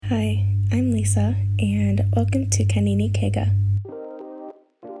Hi, I'm Lisa, and welcome to Kanini Kega.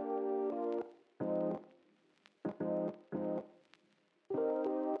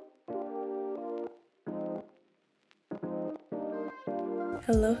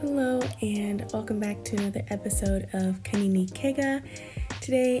 Hello, and welcome back to another episode of Kanini Kega.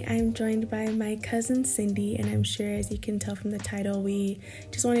 Today, I'm joined by my cousin Cindy, and I'm sure, as you can tell from the title, we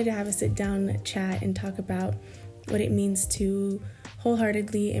just wanted to have a sit-down chat and talk about what it means to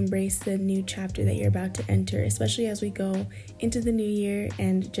wholeheartedly embrace the new chapter that you're about to enter, especially as we go into the new year,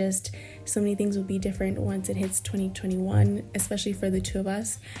 and just so many things will be different once it hits 2021, especially for the two of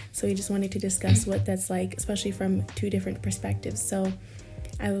us. So we just wanted to discuss what that's like, especially from two different perspectives. So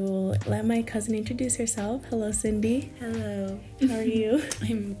I will let my cousin introduce herself. Hello, Cindy. Hello. How are you?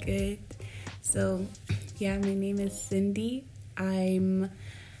 I'm good. So, my name is Cindy. I'm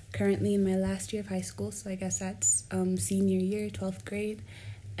currently in my last year of high school, so I guess that's senior year, 12th grade,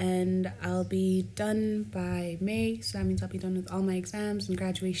 and I'll be done by May, so that means I'll be done with all my exams and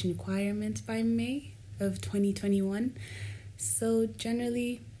graduation requirements by May of 2021. So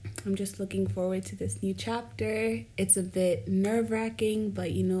generally, I'm just looking forward to this new chapter. It's a bit nerve-wracking, but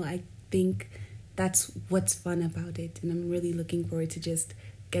I think that's what's fun about it, and I'm really looking forward to just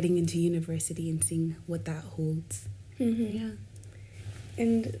getting into university and seeing what that holds. Mm-hmm. Yeah.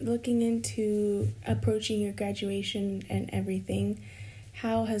 And looking into approaching your graduation and everything,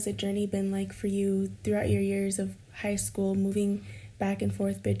 how has the journey been like for you throughout your years of high school, moving back and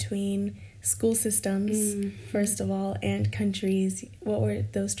forth between school systems, first of all, and countries? What were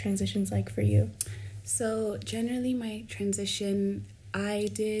those transitions like for you? So generally my transition, I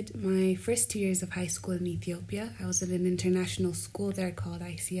did my first 2 years of high school in Ethiopia. I was at an international school there called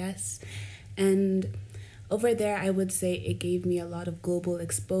ICS, and over there, I would say it gave me a lot of global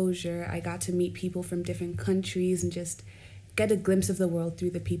exposure. I got to meet people from different countries and just get a glimpse of the world through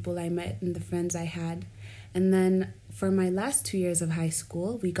the people I met and the friends I had. And then for my last 2 years of high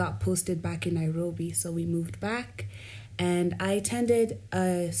school, we got posted back in Nairobi, so we moved back. And I attended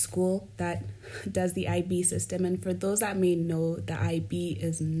a school that does the IB system. And for those that may know, the IB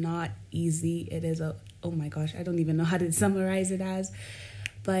is not easy. It is oh my gosh, I don't even know how to summarize it as.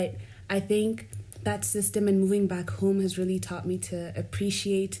 But I think that system and moving back home has really taught me to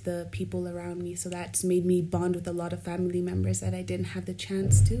appreciate the people around me. So that's made me bond with a lot of family members that I didn't have the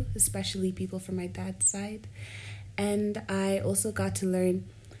chance to, especially people from my dad's side. And I also got to learn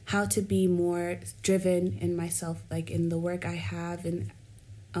how to be more driven in myself, like in the work I have, in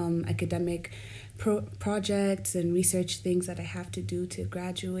academic projects and research things that I have to do to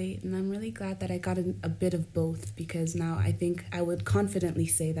graduate. And I'm really glad that I got a bit of both, because now I think I would confidently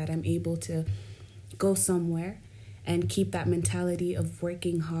say that I'm able to go somewhere and keep that mentality of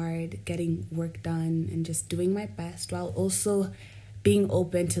working hard, getting work done, and just doing my best, while also being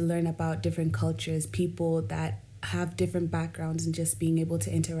open to learn about different cultures, people that have different backgrounds, and just being able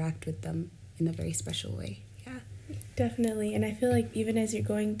to interact with them in a very special way. Yeah, definitely. And I feel like even as you're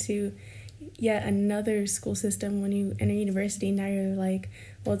going to yet another school system, when you enter university, now you're like,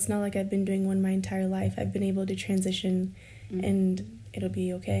 well, it's not like I've been doing one my entire life. I've been able to transition and it'll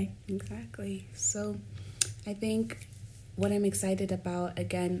be okay. Exactly. So I think what I'm excited about,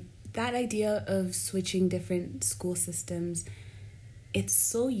 again, that idea of switching different school systems, it's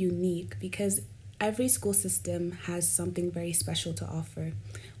so unique because every school system has something very special to offer.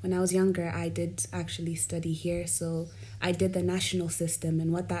 When I was younger, I did actually study here, so I did the national system,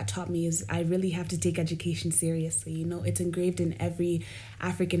 and what that taught me is I really have to take education seriously. It's engraved in every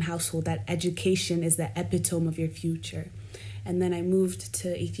African household that education is the epitome of your future. And then I moved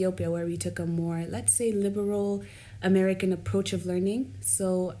to Ethiopia, where we took a more, let's say, liberal American approach of learning.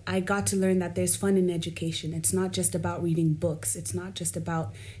 So I got to learn that there's fun in education. It's not just about reading books. It's not just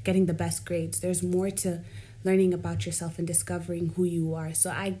about getting the best grades. There's more to learning about yourself and discovering who you are. So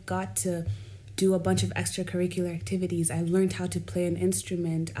I got to do a bunch of extracurricular activities. I learned how to play an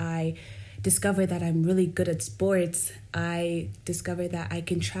instrument. I discovered that I'm really good at sports. I discovered that I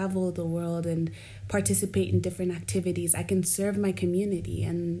can travel the world and participate in different activities. I can serve my community,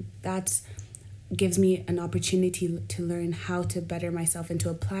 and that gives me an opportunity to learn how to better myself and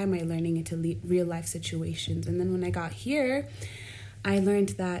to apply my learning into real life situations. And then when I got here, I learned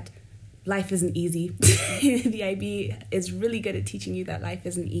that life isn't easy. The IB is really good at teaching you that life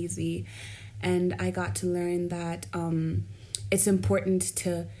isn't easy. And I got to learn that it's important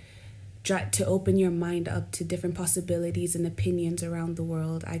to open your mind up to different possibilities and opinions around the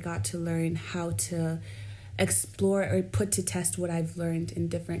world. I got to learn how to explore or put to test what I've learned in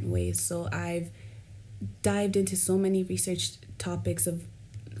different ways. So I've dived into so many research topics of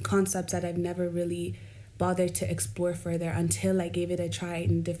concepts that I've never really bother to explore further until I gave it a try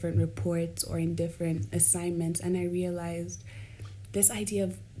in different reports or in different assignments. And I realized this idea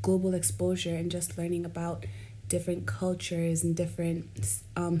of global exposure and just learning about different cultures and different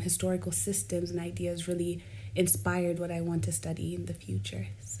historical systems and ideas really inspired what I want to study in the future.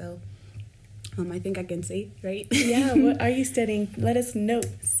 So I think I can say, right? Yeah, what are you studying? Let us know.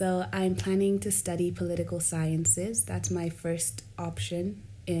 So I'm planning to study political sciences. That's my first option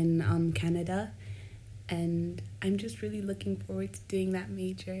in Canada. And I'm just really looking forward to doing that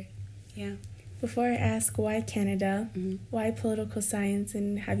major. Yeah. Before I ask why Canada, why political science,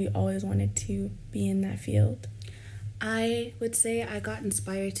 and have you always wanted to be in that field? I would say I got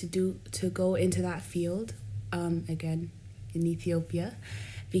inspired to go into that field, again, in Ethiopia,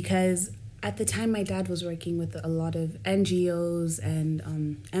 because at the time my dad was working with a lot of NGOs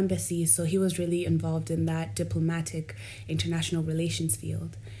and embassies, so he was really involved in that diplomatic international relations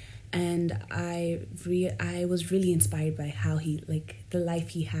field. And I was really inspired by how he, the life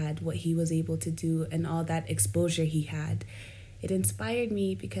he had, what he was able to do, and all that exposure he had. It inspired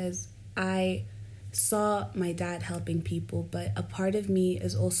me because I saw my dad helping people, but a part of me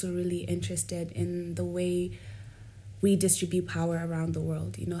is also really interested in the way we distribute power around the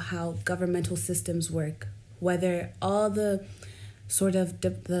world. You know, how governmental systems work, whether all the sort of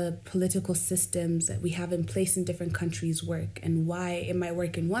the political systems that we have in place in different countries work, and why it might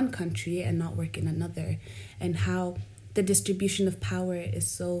work in one country and not work in another, and how the distribution of power is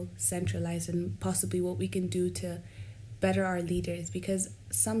so centralized, and possibly what we can do to better our leaders. Because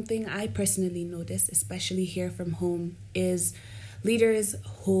something I personally noticed, especially here from home, is leaders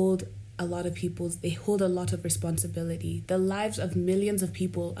hold a lot of responsibility. The lives of millions of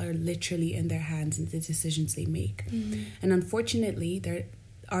people are literally in their hands in the decisions they make. And unfortunately, there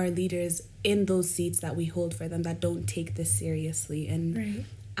are leaders in those seats that we hold for them that don't take this seriously. And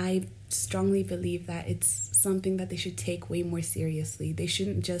I strongly believe that it's something that they should take way more seriously. They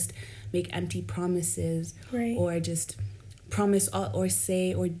shouldn't just make empty promises or just promise or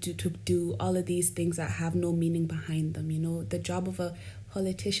say or do all of these things that have no meaning behind them. You know, the job of a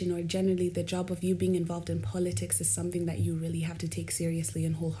politician, or generally the job of you being involved in politics, is something that you really have to take seriously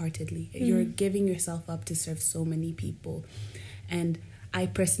and wholeheartedly. You're giving yourself up to serve so many people. And I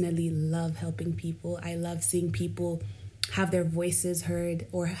personally love helping people. I love seeing people have their voices heard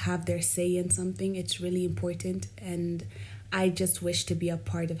or have their say in something. It's really important, and I just wish to be a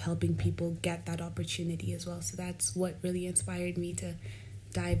part of helping people get that opportunity as well. So that's what really inspired me to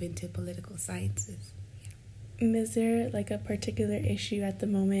dive into political sciences. Is there a particular issue at the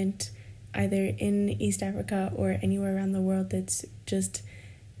moment, either in East Africa or anywhere around the world, that's just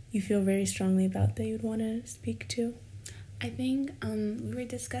you feel very strongly about that you'd want to speak to? I think we were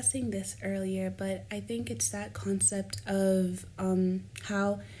discussing this earlier, but I think it's that concept of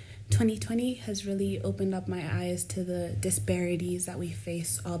how 2020 has really opened up my eyes to the disparities that we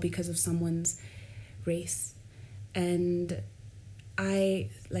face, all because of someone's race. And I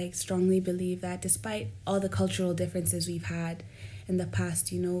strongly believe that despite all the cultural differences we've had in the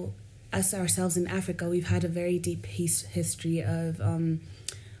past, you know, us ourselves in Africa, we've had a very deep history of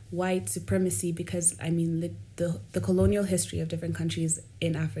white supremacy, because I mean the colonial history of different countries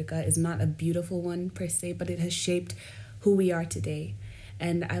in Africa is not a beautiful one per se, but it has shaped who we are today.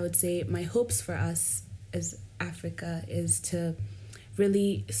 And I would say my hopes for us as Africa is to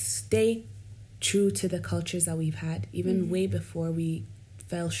really stay true to the cultures that we've had, even way before we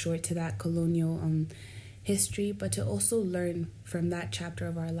fell short to that colonial history, but to also learn from that chapter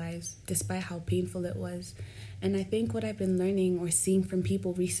of our lives, despite how painful it was. And I think what I've been learning or seeing from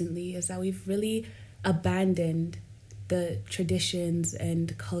people recently is that we've really abandoned the traditions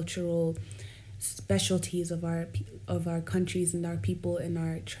and cultural specialties of our countries and our people and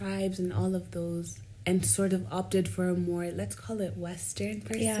our tribes and all of those, and sort of opted for a more, let's call it Western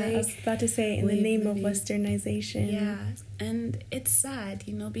per se. Yeah, I was about to say, in the name of Westernization. Yeah, and it's sad,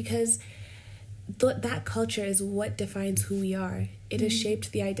 you know, because that culture is what defines who we are. It has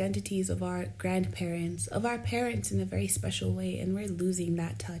shaped the identities of our grandparents, of our parents in a very special way, and we're losing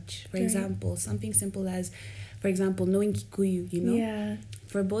that touch. For example, something simple as, knowing Kikuyu, you know? Yeah.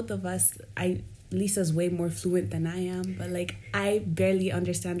 For both of us, Lisa's way more fluent than I am, but I barely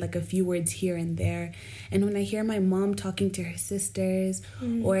understand a few words here and there. And when I hear my mom talking to her sisters,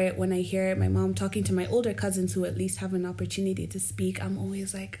 or when I hear my mom talking to my older cousins who at least have an opportunity to speak, I'm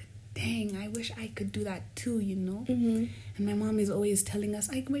always like, dang, I wish I could do that too, you know? And my mom is always telling us,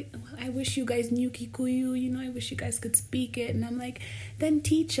 I wish you guys knew Kikuyu, you know, I wish you guys could speak it. And I'm like, then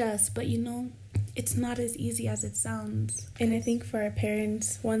teach us. But, you know, it's not as easy as it sounds. And I think for our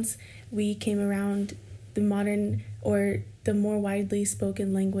parents, once we came around the modern or the more widely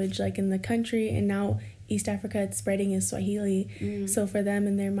spoken language in the country, and now East Africa, it's spreading is Swahili. So for them,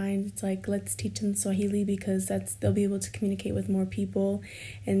 in their mind, it's like, let's teach them Swahili because they'll be able to communicate with more people.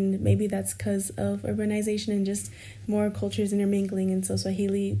 And maybe that's because of urbanization and just more cultures intermingling. And so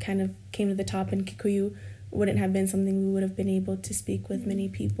Swahili kind of came to the top, and Kikuyu wouldn't have been something we would have been able to speak with many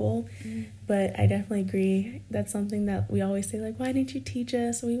people. But I definitely agree. That's something that we always say, like, why didn't you teach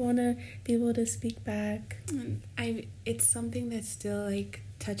us? We want to be able to speak back. It's something that still, like,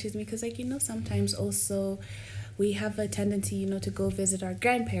 touches me because, like, you know, sometimes also we have a tendency, you know, to go visit our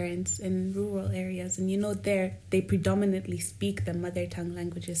grandparents in rural areas, and, you know, they predominantly speak the mother tongue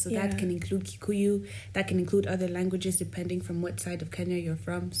languages. So that can include Kikuyu, that can include other languages depending from what side of Kenya you're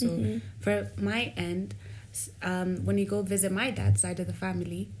from. So for my end, when you go visit my dad's side of the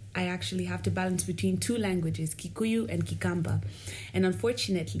family, I actually have to balance between two languages, Kikuyu and Kikamba. And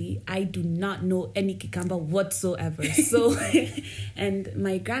unfortunately, I do not know any Kikamba whatsoever. So, and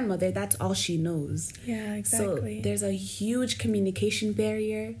my grandmother, that's all she knows. Yeah, exactly. So there's a huge communication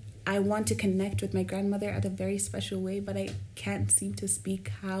barrier. I want to connect with my grandmother at a very special way, but I can't seem to speak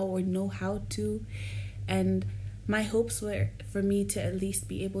how or know how to. And my hopes were for me to at least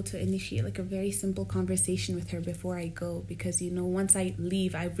be able to initiate like a very simple conversation with her before I go, because, you know, once I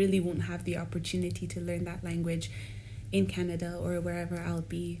leave, I really won't have the opportunity to learn that language in Canada or wherever I'll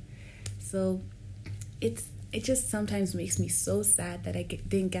be. So it just sometimes makes me so sad that I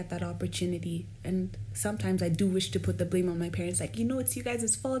didn't get that opportunity. And sometimes I do wish to put the blame on my parents, like, you know, it's you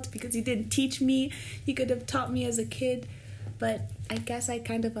guys' fault because you didn't teach me. You could have taught me as a kid. But I guess I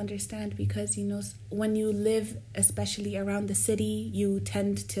kind of understand because, you know, when you live, especially around the city, you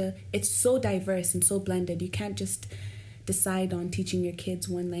tend to, it's so diverse and so blended. You can't just decide on teaching your kids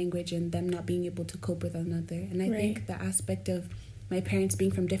one language and them not being able to cope with another. And I think the aspect of my parents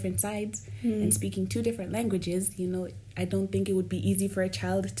being from different sides and speaking two different languages, you know, I don't think it would be easy for a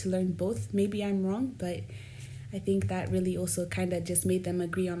child to learn both. Maybe I'm wrong, but I think that really also kind of just made them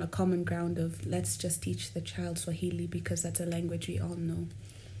agree on a common ground of let's just teach the child Swahili because that's a language we all know.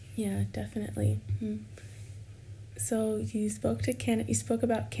 Yeah, definitely. So you spoke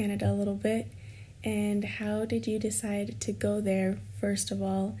about Canada a little bit, and how did you decide to go there first of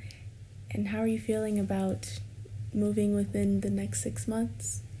all, and how are you feeling about moving within the next 6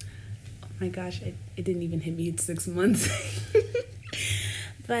 months? Oh my gosh, it didn't even hit me. It's 6 months.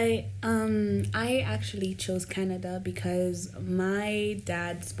 But I actually chose Canada because my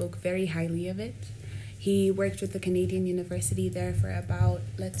dad spoke very highly of it. He worked with the Canadian University there for about,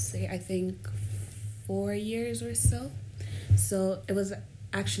 let's say, I think 4 years or so. So it was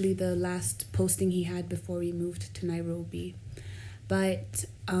actually the last posting he had before we moved to Nairobi. But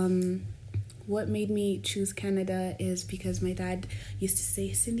what made me choose Canada is because my dad used to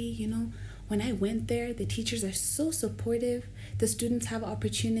say, Cindy, you know, when I went there, the teachers are so supportive. The students have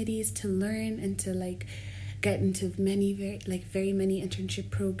opportunities to learn and to like get into very many internship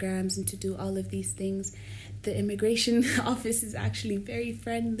programs and to do all of these things. The immigration office is actually very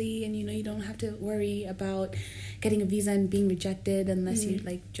friendly, and, you know, you don't have to worry about getting a visa and being rejected unless you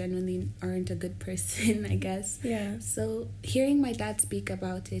like genuinely aren't a good person, I guess. Yeah. So hearing my dad speak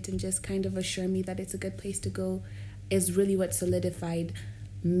about it and just kind of assure me that it's a good place to go is really what solidified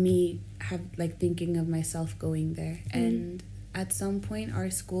me thinking of myself going there. And at some point our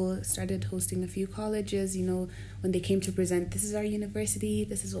school started hosting a few colleges, you know, when they came to present, this is our university,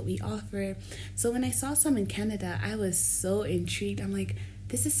 this is what we offer. So when I saw some in Canada, I was so intrigued. I'm like,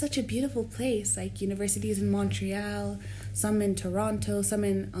 this is such a beautiful place. Like universities in Montreal, some in Toronto, some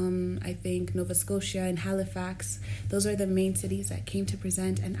in I think Nova Scotia and Halifax. Those are the main cities that came to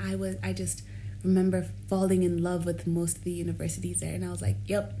present, and I just remember falling in love with most of the universities there, and I was like,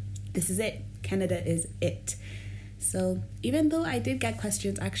 yep, this is it. Canada is it. So even though I did get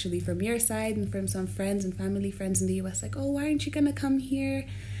questions actually from your side and from some friends and family friends in the US, like, oh, why aren't you gonna come here?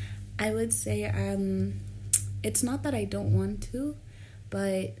 I would say it's not that I don't want to,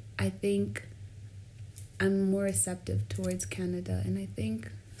 but I think I'm more receptive towards Canada. And I think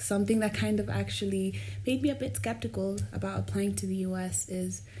something that kind of actually made me a bit skeptical about applying to the US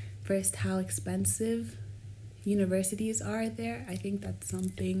is first how expensive universities are there. I think that's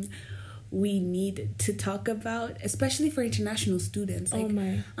something we need to talk about, especially for international students. Like,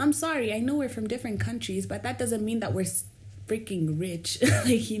 I'm sorry, I know we're from different countries, but that doesn't mean that we're freaking rich,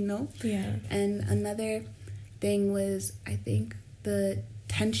 like, you know? Yeah. And another thing was, I think, the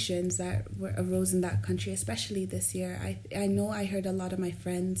tensions that arose in that country, especially this year. I know I heard a lot of my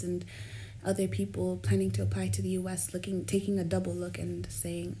friends and other people planning to apply to the US taking a double look and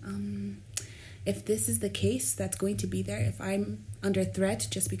saying, if this is the case that's going to be there, if I'm under threat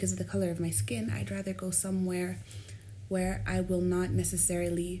just because of the color of my skin, I'd rather go somewhere where I will not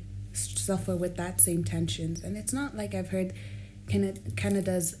necessarily suffer with that same tensions. And it's not like I've heard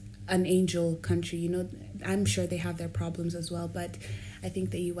Canada's an angel country, you know. I'm sure they have their problems as well, but I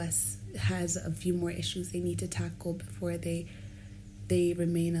think the US has a few more issues they need to tackle before they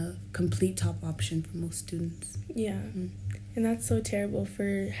remain a complete top option for most students. Yeah. And that's so terrible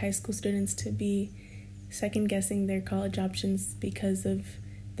for high school students to be second guessing their college options because of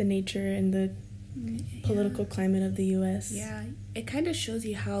the nature and the political climate of the US. Yeah, it kind of shows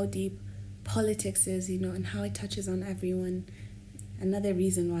you how deep politics is, you know, and how it touches on everyone. Another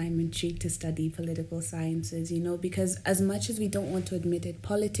reason why I'm intrigued to study political sciences, you know, because as much as we don't want to admit it,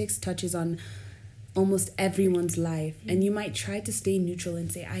 politics touches on almost everyone's life. And you might try to stay neutral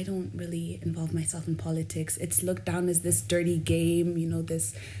and say, I don't really involve myself in politics. It's looked down as this dirty game, you know,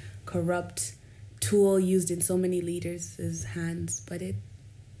 this corrupt tool used in so many leaders' hands. But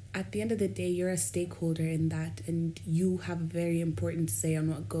at the end of the day, you're a stakeholder in that, and you have a very important say on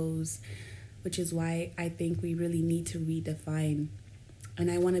what goes, which is why I think we really need to redefine. And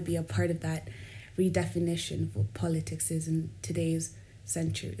I want to be a part of that redefinition of what politics is in today's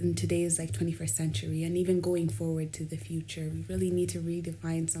century, in today's 21st century, and even going forward to the future. We really need to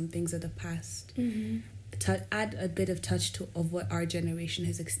redefine some things of the past, to add a bit of touch of what our generation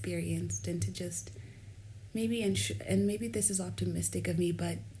has experienced, and to just maybe, and maybe this is optimistic of me,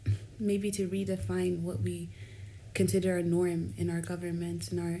 but maybe to redefine what we consider a norm in our governments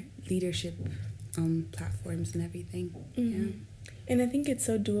and our leadership platforms and everything. Yeah. And I think it's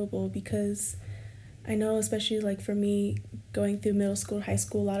so doable because I know, especially for me, going through middle school, high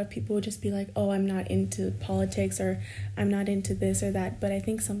school, a lot of people would just be like, oh, I'm not into politics, or I'm not into this or that. But I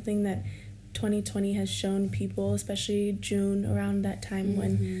think something that 2020 has shown people, especially June, around that time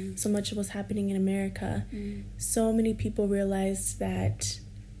when so much was happening in America, so many people realized that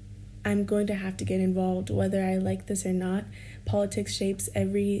I'm going to have to get involved, whether I like this or not. Politics shapes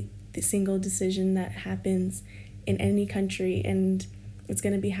every single decision that happens in any country, and it's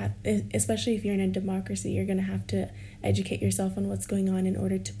going to be, especially if you're in a democracy, you're going to have to educate yourself on what's going on in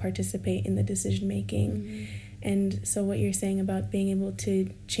order to participate in the decision making. And so what you're saying about being able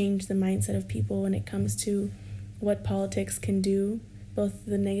to change the mindset of people when it comes to what politics can do, both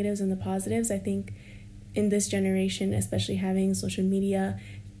the negatives and the positives, I think in this generation, especially having social media,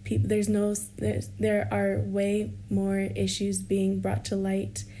 there are way more issues being brought to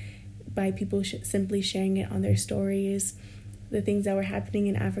light by people simply sharing it on their stories. The things that were happening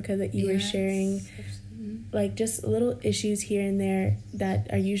in Africa that you were sharing, just little issues here and there that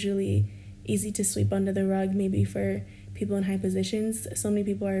are usually easy to sweep under the rug, maybe for people in high positions. So many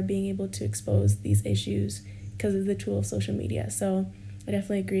people are being able to expose these issues because of the tool of social media. So I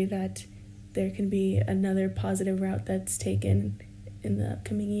definitely agree that there can be another positive route that's taken in the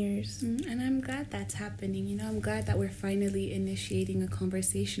upcoming years. And I'm glad that's happening. You know, I'm glad that we're finally initiating a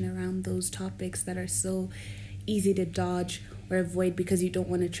conversation around those topics that are so easy to dodge or avoid because you don't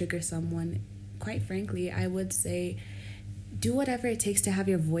want to trigger someone. Quite frankly, I would say do whatever it takes to have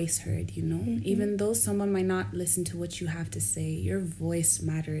your voice heard, you know? Even though someone might not listen to what you have to say, your voice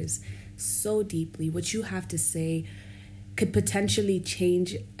matters so deeply. What you have to say could potentially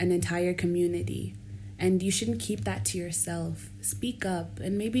change an entire community. And you shouldn't keep that to yourself. Speak up.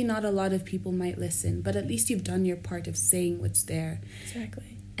 And maybe not a lot of people might listen, but at least you've done your part of saying what's there.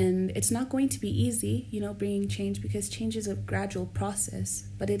 Exactly. And it's not going to be easy, you know, bringing change, because change is a gradual process,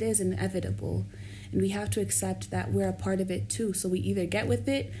 but it is inevitable. And we have to accept that we're a part of it too. So we either get with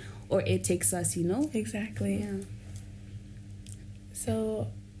it or it takes us, you know? Exactly. Yeah. So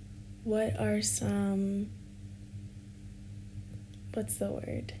what are some, what's the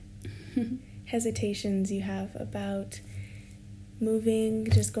word? Hesitations you have about moving,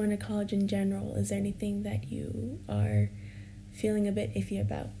 just going to college in general? Is there anything that you are feeling a bit iffy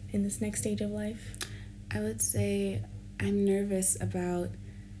about in this next stage of life? I would say I'm nervous about,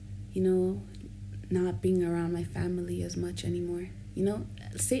 you know, not being around my family as much anymore. You know,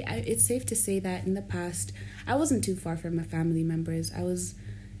 it's safe to say that in the past, I wasn't too far from my family members. I was,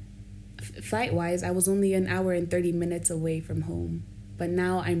 flight-wise, I was only an hour and 30 minutes away from home. But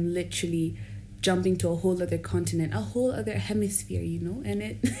now I'm literally jumping to a whole other continent, a whole other hemisphere, you know?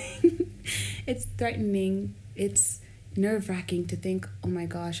 And it's threatening. It's nerve-wracking to think, oh my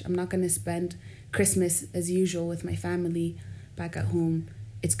gosh, I'm not going to spend Christmas as usual with my family back at home.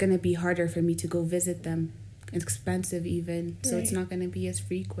 It's going to be harder for me to go visit them. It's expensive even, so it's not going to be as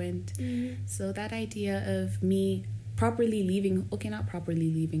frequent. So that idea of me properly leaving, not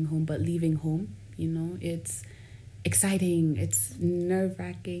properly leaving home, but leaving home, you know, it's exciting, it's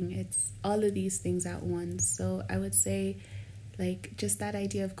nerve-wracking, it's all of these things at once. So I would say, just that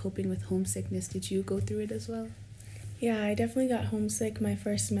idea of coping with homesickness, did you go through it as well? Yeah, I definitely got homesick my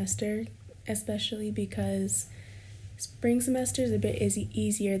first semester, especially because spring semester is a bit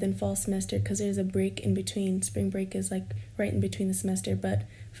easier than fall semester because there's a break in between. Spring break is like right in between the semester, but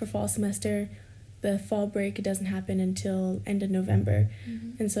for fall semester, the fall break doesn't happen until end of November.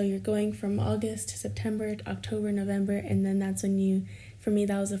 And so you're going from August to September to October, November, and then that's when for me,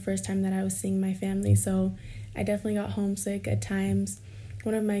 that was the first time that I was seeing my family. So I definitely got homesick at times.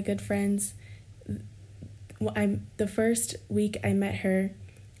 One of my good friends, the first week I met her,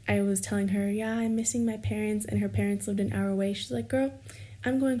 I was telling her, yeah, I'm missing my parents, and her parents lived an hour away. She's like, girl,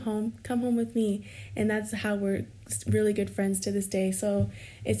 I'm going home. Come home with me. And that's how we're really good friends to this day. So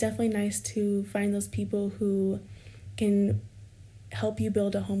it's definitely nice to find those people who can help you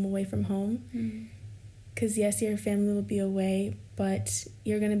build a home away from home. Because yes, your family will be away, but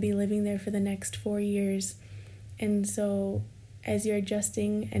you're going to be living there for the next 4 years. And so as you're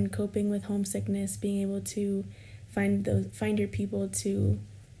adjusting and coping with homesickness, being able to find your people to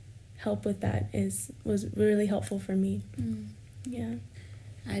help with that was really helpful for me. Yeah.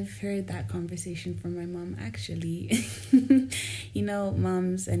 I've heard that conversation from my mom, actually. You know,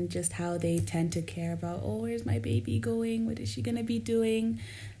 moms and just how they tend to care about, oh, where's my baby going? What is she going to be doing?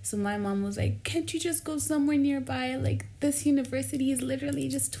 So my mom was like, can't you just go somewhere nearby? Like, this university is literally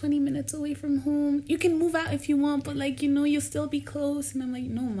just 20 minutes away from home. You can move out if you want, but, like, you know, you'll still be close. And I'm like,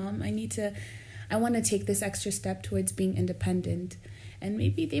 no, Mom, I want to take this extra step towards being independent. And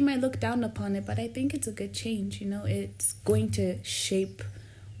maybe they might look down upon it, but I think it's a good change. You know, it's going to shape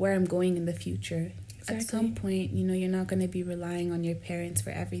where I'm going in the future. Exactly. At some point, you know, you're not going to be relying on your parents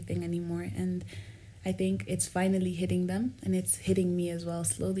for everything anymore. And I think it's finally hitting them, and it's hitting me as well,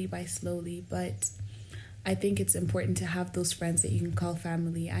 slowly by slowly. But I think it's important to have those friends that you can call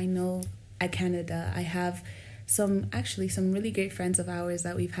family. I know at Canada, I have some really great friends of ours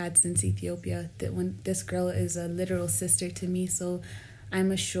that we've had since Ethiopia. This girl is a literal sister to me, so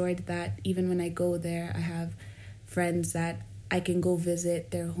I'm assured that even when I go there, I have friends that I can go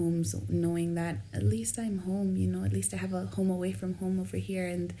visit their homes knowing that at least I'm home, you know, at least I have a home away from home over here,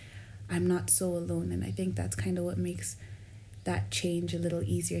 and I'm not so alone. And I think that's kind of what makes that change a little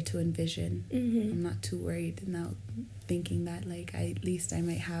easier to envision. I'm not too worried now, thinking that, like, at least I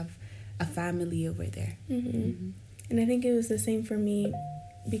might have a family over there. And I think it was the same for me,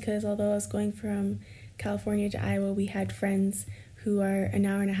 because although I was going from California to Iowa, we had friends who are an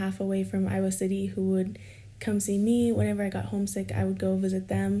hour and a half away from Iowa City who would come see me. Whenever I got homesick, I would go visit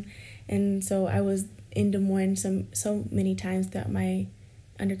them. And so I was in Des Moines so many times throughout my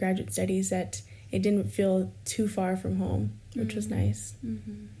undergraduate studies that it didn't feel too far from home, which was nice.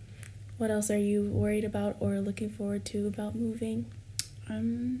 What else are you worried about or looking forward to about moving?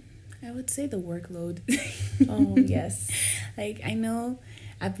 I would say the workload. Oh, yes. Like, I know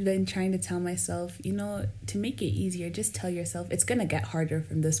I've been trying to tell myself, you know, to make it easier, just tell yourself it's going to get harder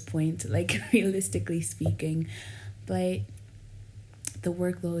from this point, like, realistically speaking. But the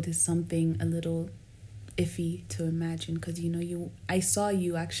workload is something a little iffy to imagine, because, you know, I saw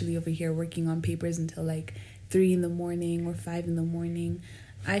you actually over here working on papers until like 3 a.m. or 5 a.m.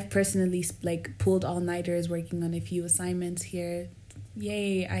 I've personally, like, pulled all-nighters working on a few assignments here.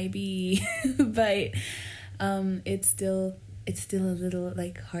 Yay, IB. But it's still a little,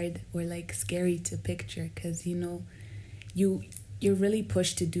 like, hard or, like, scary to picture, because, you know, you're really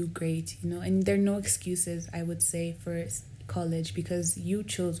pushed to do great, you know, and there are no excuses, I would say, for college, because you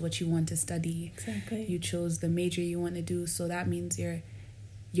chose what you want to study. Exactly. You chose the major you want to do, so that means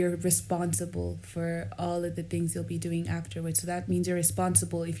you're responsible for all of the things you'll be doing afterwards. So that means you're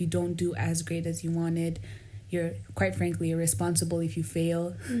responsible if you don't do as great as you wanted. You're, quite frankly, you're responsible if you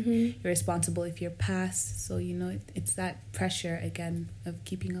fail. You're responsible if you're passed. So, you know, it's that pressure, again, of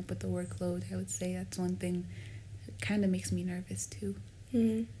keeping up with the workload. I would say that's one thing that kind of makes me nervous, too.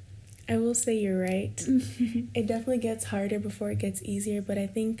 I will say you're right. It definitely gets harder before it gets easier, but I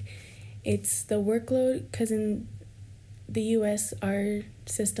think it's the workload, because in the U.S., our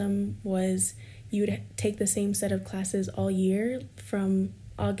system was you would take the same set of classes all year from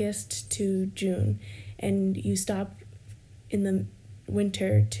August to June, and you stop in the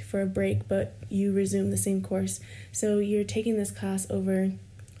winter for a break, but you resume the same course. So you're taking this class over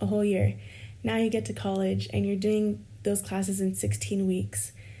a whole year. Now you get to college, and you're doing those classes in 16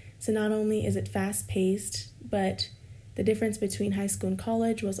 weeks. So not only is it fast-paced, but the difference between high school and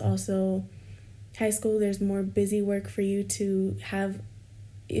college was also high school, there's more busy work for you to have.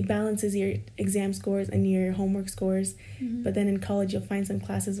 It balances your exam scores and your homework scores. But then in college, you'll find some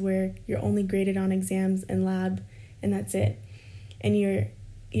classes where you're only graded on exams and lab, and that's it. And you're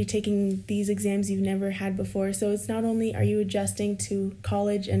taking these exams you've never had before. So it's not only are you adjusting to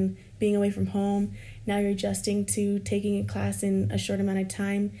college and being away from home, now you're adjusting to taking a class in a short amount of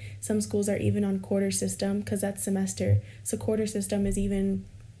time. Some schools are even on quarter system because that's semester. So quarter system is even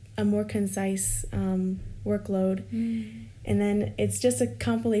a more concise workload. And then it's just a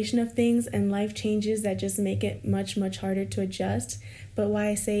compilation of things and life changes that just make it much, much harder to adjust. But why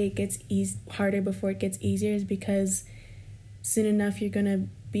I say it gets harder before it gets easier is because soon enough you're going to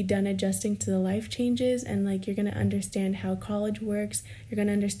be done adjusting to the life changes, and like you're going to understand how college works. You're going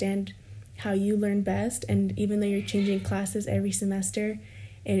to understand how you learn best, and even though you're changing classes every semester,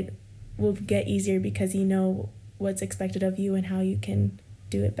 it will get easier because you know what's expected of you and how you can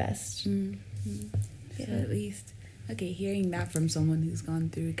do it best. So at least, okay, hearing that from someone who's gone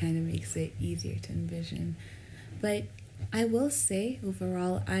through kind of makes it easier to envision. But I will say,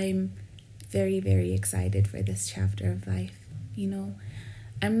 overall, I'm very, very excited for this chapter of life. You know,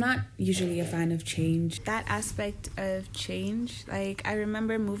 I'm not usually a fan of change. That aspect of change, like I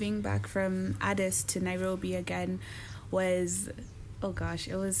remember moving back from Addis to Nairobi again was, oh gosh,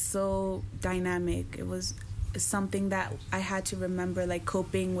 it was so dynamic. It was something that I had to remember, like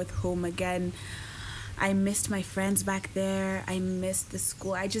coping with home again. I missed my friends back there. I missed the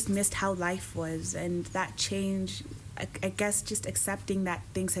school. I just missed how life was. And that change, I guess just accepting that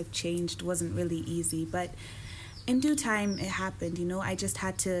things have changed wasn't really easy. But in due time, it happened, you know. I just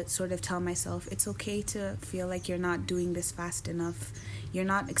had to sort of tell myself, it's okay to feel like you're not doing this fast enough. You're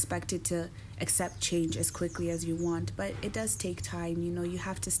not expected to accept change as quickly as you want. But it does take time, you know. You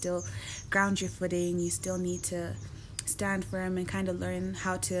have to still ground your footing. You still need to stand firm and kind of learn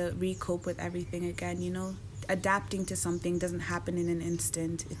how to recope with everything again, you know. Adapting to something doesn't happen in an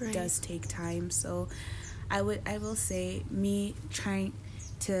instant. It does take time. So I will say, me trying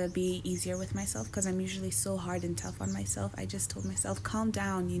to be easier with myself, because I'm usually so hard and tough on myself, I just told myself, calm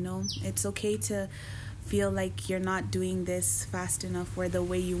down, you know. It's okay to feel like you're not doing this fast enough or the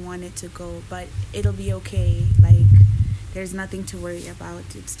way you want it to go, but it'll be okay. Like, there's nothing to worry about.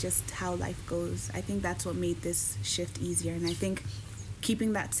 It's just how life goes. I think that's what made this shift easier. And I think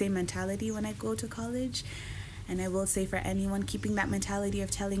keeping that same mentality when I go to college, and I will say for anyone, keeping that mentality of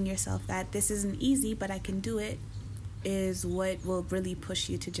telling yourself that this isn't easy, but I can do it, is what will really push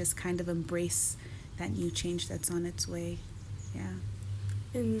you to just kind of embrace that new change that's on its way. Yeah.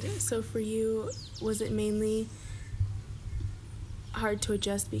 And so for you, was it mainly hard to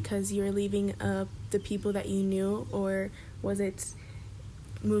adjust because you were leaving the people that you knew, or was it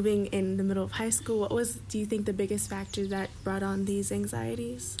moving in the middle of high school? What was, do you think, the biggest factor that brought on these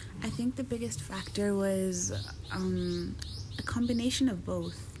anxieties? I think the biggest factor was a combination of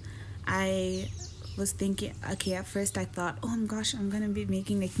both. I was thinking, okay, at first I thought, oh my gosh, I'm gonna be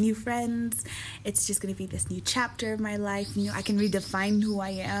making like new friends. It's just gonna be this new chapter of my life. You know, I can redefine who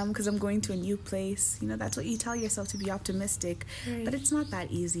I am because I'm going to a new place. You know, that's what you tell yourself to be optimistic. Right. But it's not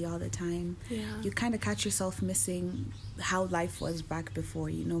that easy all the time. Yeah. You kind of catch yourself missing how life was back before,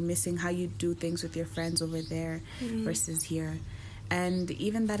 you know, missing how you do things with your friends over there versus here. And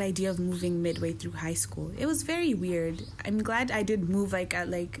even that idea of moving midway through high school, it was very weird. I'm glad I did move like at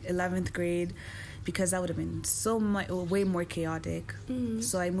like 11th grade, because that would have been way more chaotic.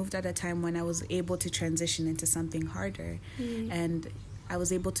 So I moved at a time when I was able to transition into something harder, and I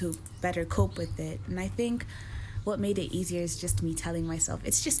was able to better cope with it. And I think what made it easier is just me telling myself,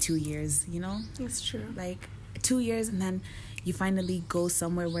 it's just 2 years, you know? That's true. Like 2 years, and then you finally go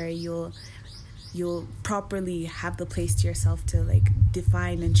somewhere where you'll properly have the place to yourself to like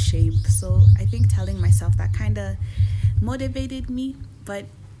define and shape. So I think telling myself that kind of motivated me, but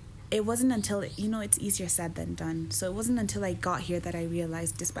it wasn't until, you know, it's easier said than done. So it wasn't until I got here that I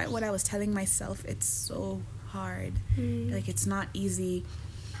realized, despite what I was telling myself, it's so hard. Like, it's not easy.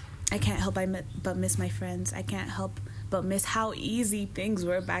 I can't help but miss my friends. I can't help but miss how easy things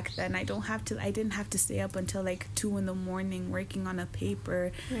were back then. I didn't have to stay up until like 2 a.m. working on a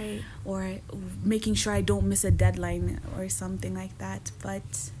paper, Right. or making sure I don't miss a deadline or something like that.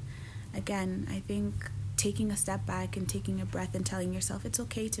 But again, I think taking a step back and taking a breath and telling yourself it's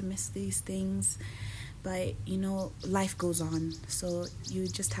okay to miss these things, but you know, life goes on, so you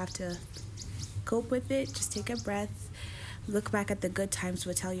just have to cope with it. Just take a breath, look back at the good times,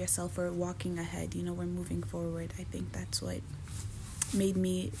 but tell yourself we're walking ahead, you know, we're moving forward. I think that's what made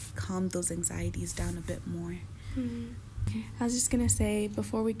me calm those anxieties down a bit more. I was just gonna say,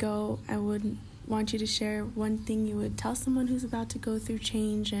 before we go, I would want you to share one thing you would tell someone who's about to go through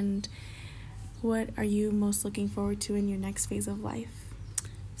change, and what are you most looking forward to in your next phase of life?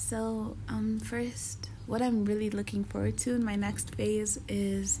 So, first, what I'm really looking forward to in my next phase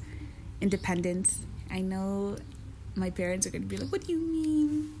is independence. I know my parents are going to be like, what do you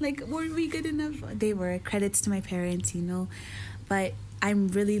mean? Like, weren't we good enough? They were. Credits to my parents, you know. But I'm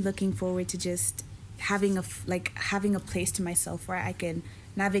really looking forward to just having a place to myself where I can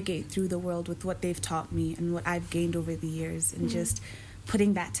navigate through the world with what they've taught me and what I've gained over the years, and just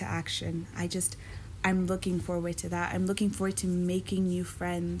putting that to action. I'm looking forward to that. I'm looking forward to making new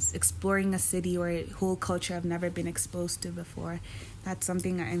friends, exploring a city or a whole culture I've never been exposed to before. That's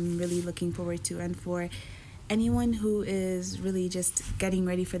something I'm really looking forward to. And for anyone who is really just getting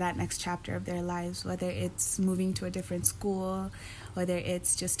ready for that next chapter of their lives, whether it's moving to a different school, whether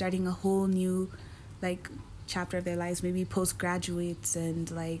it's just starting a whole new chapter of their lives, maybe postgraduates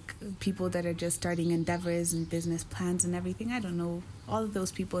and people that are just starting endeavors and business plans and everything. I don't know, all of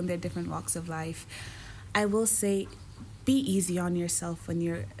those people in their different walks of life. I will say, be easy on yourself when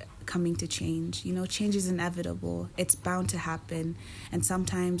you're coming to change. Change is inevitable. It's bound to happen. And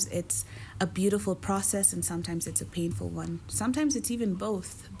sometimes it's a beautiful process and sometimes it's a painful one. Sometimes it's even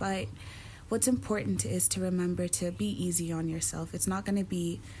both. But what's important is to remember to be easy on yourself. It's not going to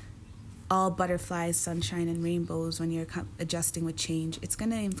be all butterflies, sunshine, and rainbows when you're adjusting with change. It's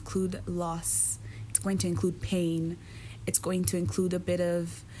going to include loss. It's going to include pain. It's going to include a bit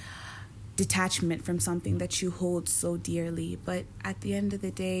of detachment from something that you hold so dearly. But at the end of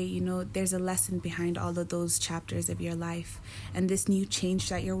the day, there's a lesson behind all of those chapters of your life. And this new change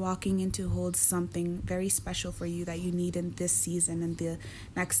that you're walking into holds something very special for you that you need in this season and the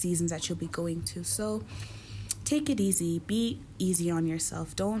next seasons that you'll be going to. So take it easy. Be easy on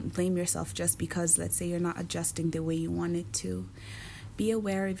yourself. Don't blame yourself just because, let's say, you're not adjusting the way you wanted to. Be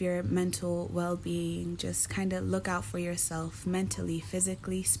aware of your mental well-being. Just kind of look out for yourself mentally,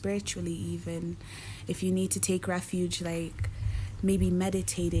 physically, spiritually even. If you need to take refuge, maybe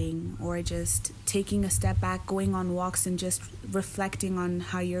meditating or just taking a step back, going on walks and just reflecting on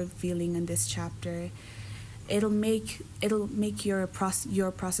how you're feeling in this chapter, it'll make your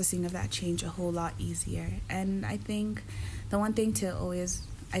processing of that change a whole lot easier. And I think the one thing to always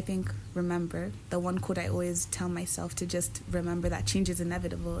remember, the one quote I always tell myself to just remember that change is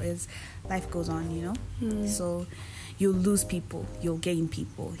inevitable is life goes on, So you'll lose people, you'll gain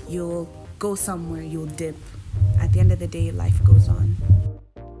people, you'll go somewhere, you'll dip. At the end of the day, life goes on.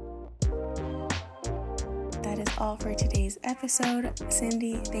 That is all for today's episode.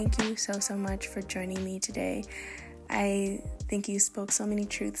 Cindy, thank you so much for joining me today. I think you spoke so many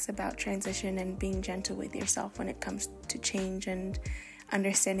truths about transition and being gentle with yourself when it comes to change and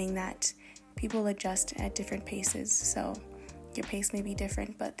understanding that people adjust at different paces. So your pace may be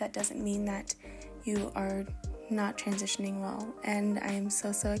different, but that doesn't mean that you are not transitioning well. And I am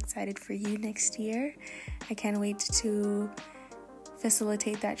so excited for you next year. I can't wait to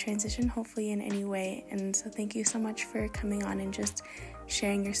facilitate that transition, hopefully in any way. And so thank you so much for coming on and just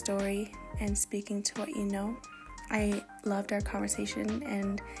sharing your story and speaking to what you know. I loved our conversation,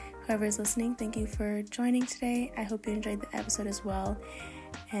 and whoever is listening, thank you for joining today. I hope you enjoyed the episode as well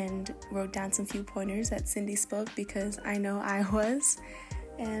and wrote down some few pointers that Cindy spoke, because I know I was.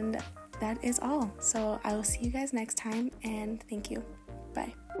 And that is all. So I will see you guys next time, and thank you.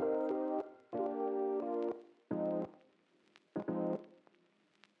 Bye.